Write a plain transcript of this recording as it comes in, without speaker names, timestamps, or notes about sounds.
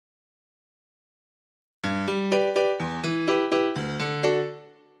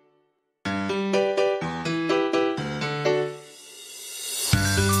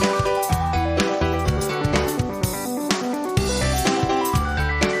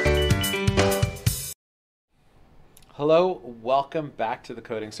Hello, welcome back to the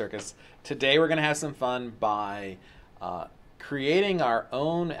Coding Circus. Today we're going to have some fun by creating our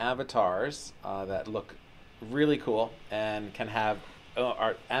own avatars that look really cool and can have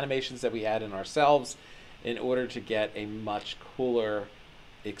our animations that we add in ourselves in order to get a much cooler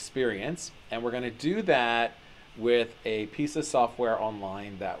experience. And we're going to do that with a piece of software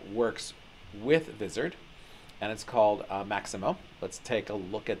online that works with Vizard, and it's called Maximo. Let's take a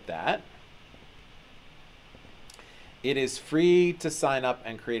look at that. It is free to sign up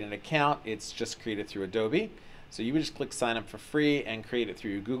and create an account. It's just created through Adobe. So you would just click sign up for free and create it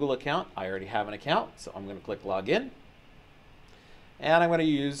through your Google account. I already have an account, so I'm going to click login. And I'm going to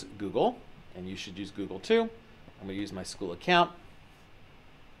use Google, and you should use Google too. I'm going to use my school account.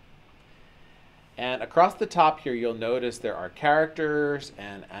 And across the top here, you'll notice there are characters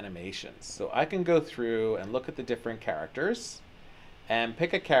and animations. So I can go through and look at the different characters and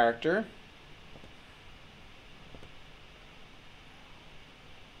pick a character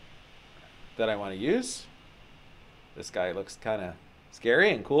that I want to use. This guy looks kind of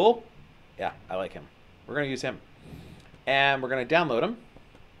scary and cool. Yeah, I like him. We're going to use him. And we're going to download him.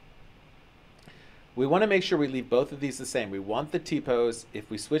 We want to make sure we leave both of these the same. We want the T-pose. If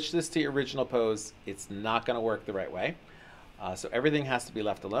we switch this to the original pose, it's not going to work the right way. So everything has to be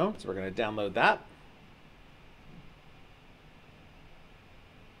left alone. So we're going to download that.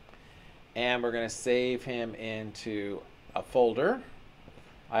 And we're going to save him into a folder.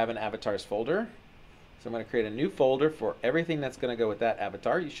 I have an avatars folder. So I'm going to create a new folder for everything that's going to go with that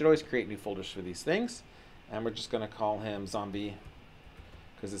avatar. You should always create new folders for these things. And we're just going to call him Zombie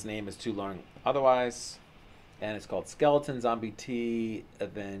because his name is too long otherwise. And it's called Skeleton Zombie T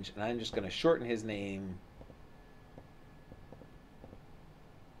Avenge. And I'm just going to shorten his name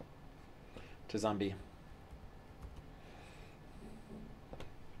to Zombie.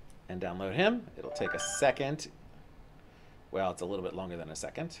 And download him. It'll take a second. Well, it's a little bit longer than a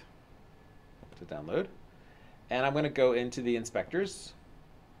second to download. And I'm going to go into the inspectors.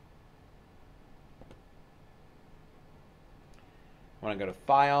 I'm going to go to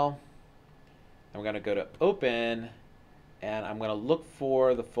File. I'm going to go to Open. And I'm going to look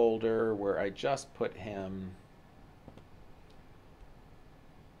for the folder where I just put him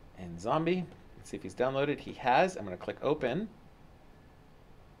in Zombie. Let's see if he's downloaded. He has. I'm going to click Open.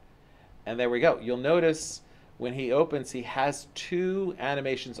 And there we go. You'll notice when he opens, he has two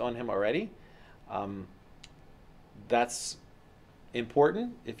animations on him already. That's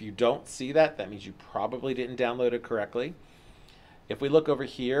important. If you don't see that, that means you probably didn't download it correctly. If we look over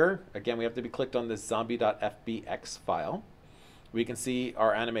here, again, we have to be clicked on this zombie.fbx file. We can see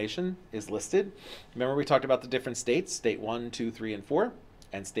our animation is listed. Remember we talked about the different states, state 1, 2, 3, and 4,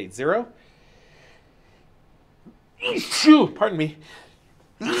 and state 0. Pardon me.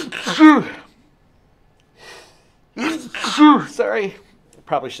 Sorry,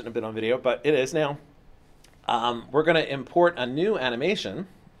 probably shouldn't have been on video, but it is now. We're going to import a new animation,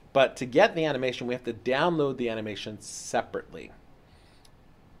 but to get the animation, we have to download the animation separately.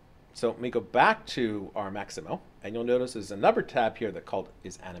 So let me go back to our Maximo, and you'll notice there's another tab here that called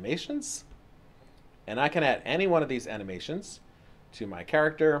is Animations, and I can add any one of these animations to my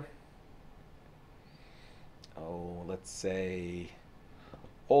character. Oh, let's say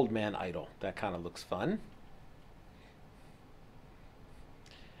Old Man Idol. That kind of looks fun.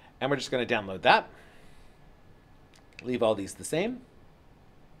 And we're just going to download that. Leave all these the same.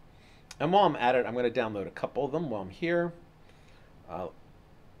 And while I'm at it, I'm going to download a couple of them while I'm here. Let's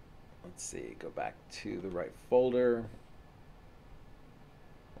see, go back to the right folder.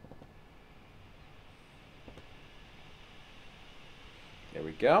 There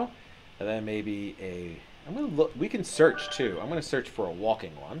we go. And then maybe I'm going to look, we can search too. I'm going to search for a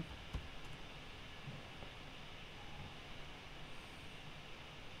walking one.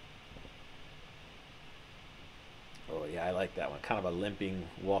 Oh yeah, I like that one. Kind of a limping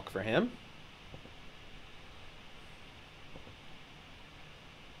walk for him.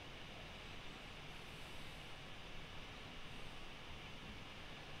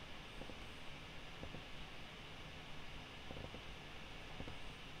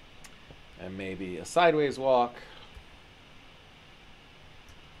 And maybe a sideways walk.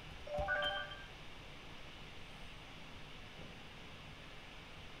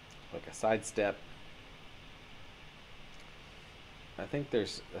 Like a side step. I think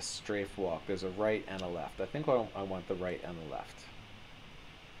there's a strafe walk. There's a right and a left. I think I want the right and the left.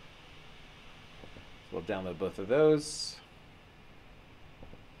 So we'll download both of those.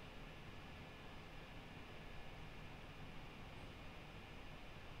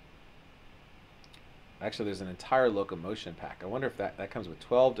 Actually, there's an entire locomotion pack. I wonder if that comes with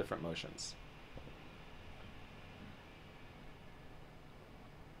 12 different motions.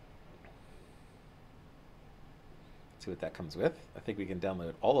 See what that comes with. I think we can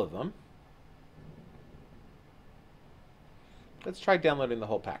download all of them. Let's try downloading the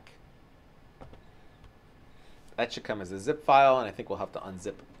whole pack. That should come as a zip file, and I think we'll have to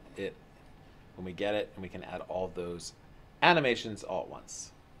unzip it when we get it, and we can add all those animations all at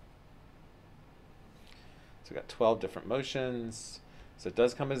once. So we've got 12 different motions. So it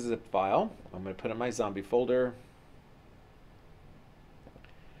does come as a zip file. I'm going to put it in my zombie folder.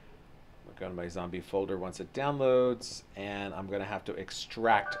 We'll go to my zombie folder once it downloads, and I'm going to have to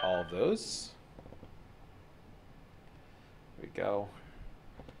extract all of those. There we go.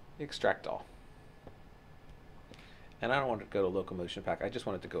 Extract all. And I don't want it to go to locomotion pack. I just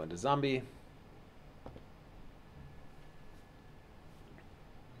want it to go into zombie.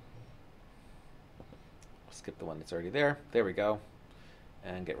 I'll skip the one that's already there. There we go.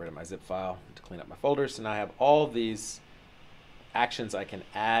 And get rid of my zip file to clean up my folders. So now I have all these actions I can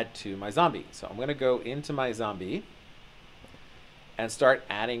add to my zombie. So I'm going to go into my zombie and start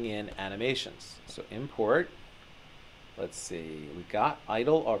adding in animations. So import. Let's see. We got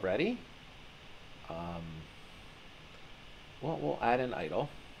idle already. Well, we'll add an idle.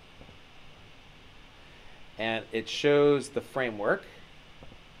 And it shows the framework.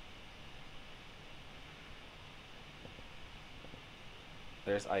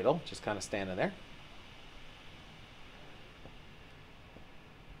 There's idle, just kind of standing there.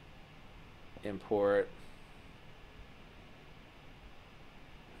 Import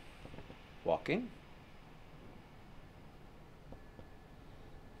walking.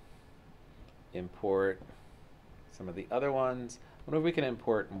 Import some of the other ones. I wonder if we can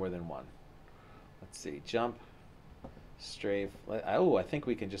import more than one. Let's see, jump, strafe. Oh, I think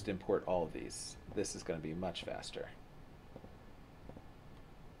we can just import all of these. This is going to be much faster.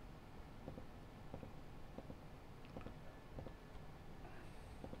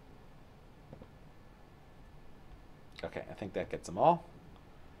 Okay, I think that gets them all.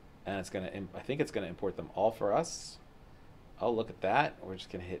 And it's going to, I think it's going to import them all for us. Oh, look at that. We're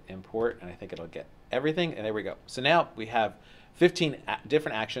just going to hit import, and I think it'll get everything. And there we go. So now we have 15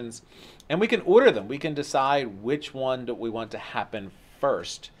 different actions, and we can order them. We can decide which one do we want to happen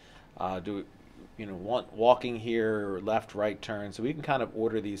first. Do we want walking here, or left, right, turn? So we can kind of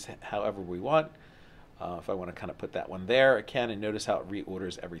order these however we want. If I want to kind of put that one there, I can, and notice how it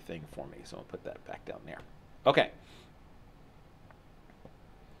reorders everything for me. So I'll put that back down there. Okay.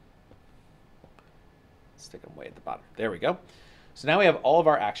 Stick them way at the bottom. There we go. So now we have all of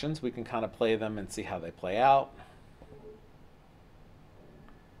our actions. We can kind of play them and see how they play out.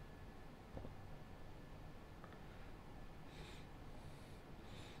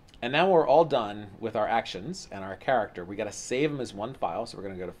 And now we're all done with our actions and our character. We got to save them as one file. So we're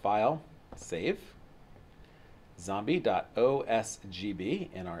going to go to File, Save, zombie.osgb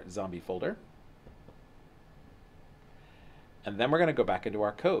in our zombie folder. And then we're going to go back into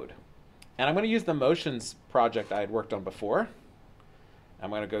our code. And I'm going to use the motions project I had worked on before.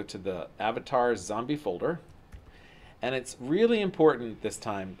 I'm going to go to the avatars zombie folder. And it's really important this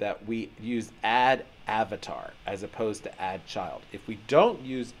time that we use add avatar as opposed to add child. If we don't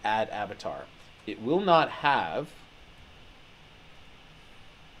use add avatar, it will not have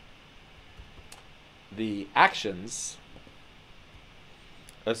the actions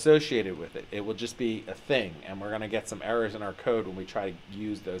associated with it. It will just be a thing, and we're going to get some errors in our code when we try to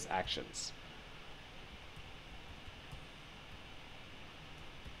use those actions.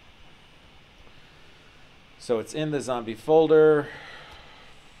 So it's in the zombie folder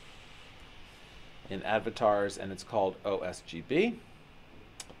in avatars, and it's called OSGB.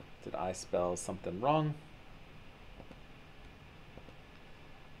 Did I spell something wrong?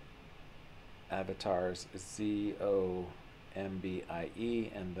 Avatars is ZOMBIE,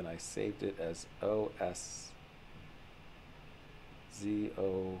 and then I saved it as OSZOMBIE.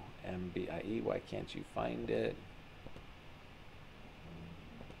 Why can't you find it?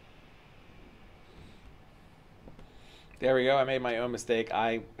 There we go. I made my own mistake.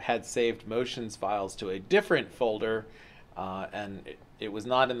 I had saved motions files to a different folder, and it was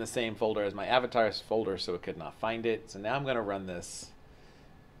not in the same folder as my avatars folder, so it could not find it. So now I'm going to run this,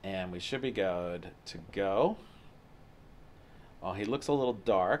 and we should be good to go. Oh, he looks a little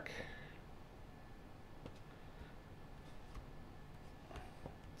dark.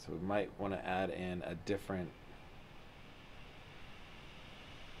 So we might want to add in a different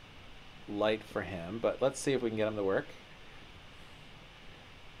light for him, but let's see if we can get him to work.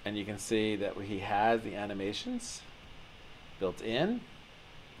 And you can see that he has the animations built in.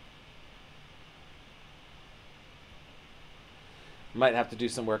 Might have to do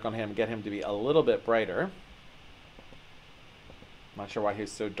some work on him, get him to be a little bit brighter. Not sure why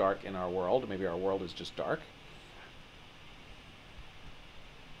he's so dark in our world. Maybe our world is just dark.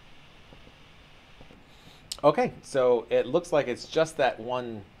 Okay, so it looks like it's just that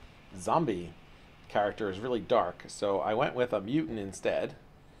one zombie character is really dark. So I went with a mutant instead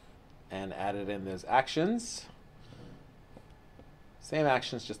and added in those actions. Same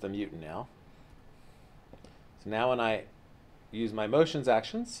actions, just a mutant now. So now when I use my motions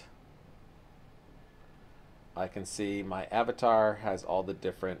actions, I can see my avatar has all the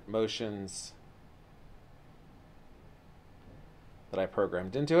different motions that I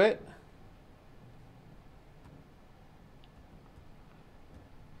programmed into it.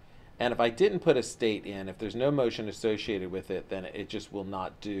 And if I didn't put a state in, if there's no motion associated with it, then it just will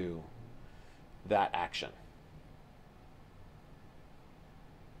not do that action.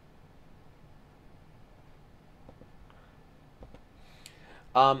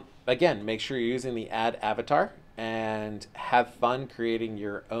 Again, make sure you're using the add avatar and have fun creating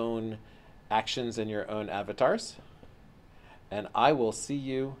your own actions and your own avatars. And I will see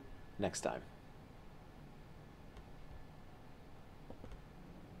you next time.